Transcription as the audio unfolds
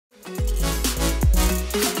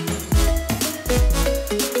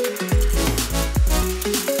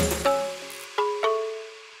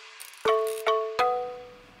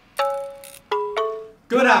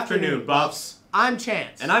afternoon, Buffs. I'm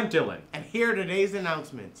Chance. And I'm Dylan. And here are today's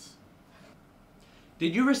announcements.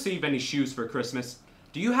 Did you receive any shoes for Christmas?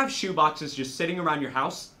 Do you have shoe boxes just sitting around your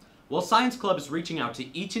house? Well, Science Club is reaching out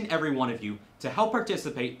to each and every one of you to help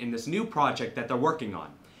participate in this new project that they're working on.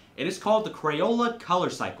 It is called the Crayola Color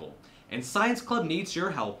Cycle, and Science Club needs your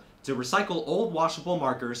help to recycle old washable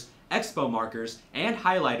markers, expo markers, and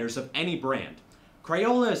highlighters of any brand.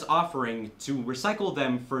 Crayola is offering to recycle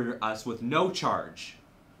them for us with no charge.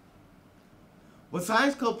 What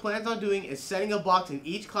Science Club plans on doing is setting a box in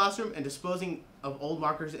each classroom and disposing of old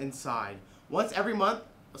markers inside. Once every month,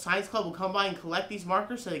 Science Club will come by and collect these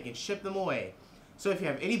markers so they can ship them away. So if you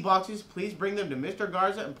have any boxes, please bring them to Mr.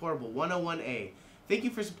 Garza in Portable 101A. Thank you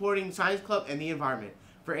for supporting Science Club and the environment.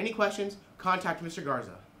 For any questions, contact Mr.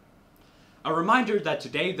 Garza. A reminder that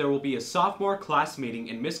today there will be a sophomore class meeting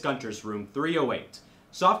in Miss Gunter's room 308.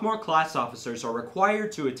 Sophomore class officers are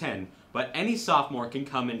required to attend, but any sophomore can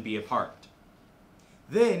come and be a part.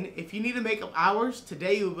 Then, if you need to make up hours,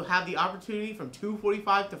 today you will have the opportunity from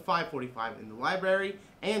 2:45 to 5:45 in the library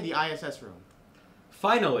and the ISS room.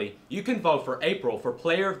 Finally, you can vote for April for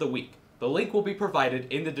Player of the Week. The link will be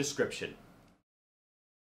provided in the description.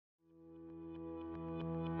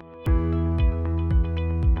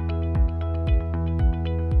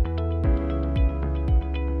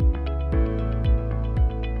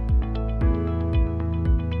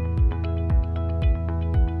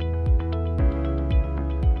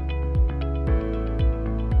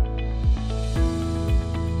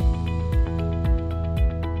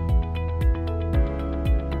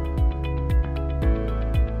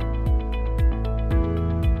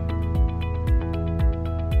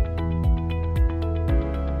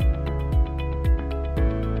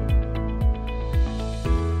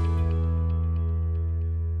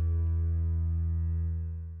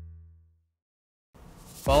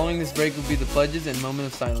 Following this break will be the pledges and moment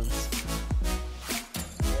of silence.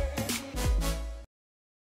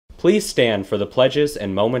 Please stand for the pledges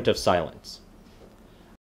and moment of silence.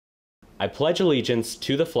 I pledge allegiance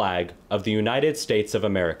to the flag of the United States of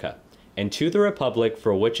America and to the republic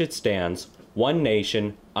for which it stands, one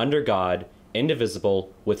nation, under God,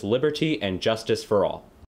 indivisible, with liberty and justice for all.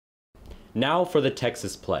 Now for the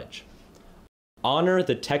Texas Pledge. Honor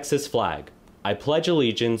the Texas flag. I pledge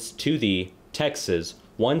allegiance to thee, Texas,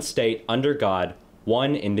 one state under God,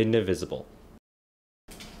 one and indivisible.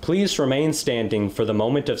 Please remain standing for the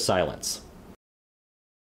moment of silence.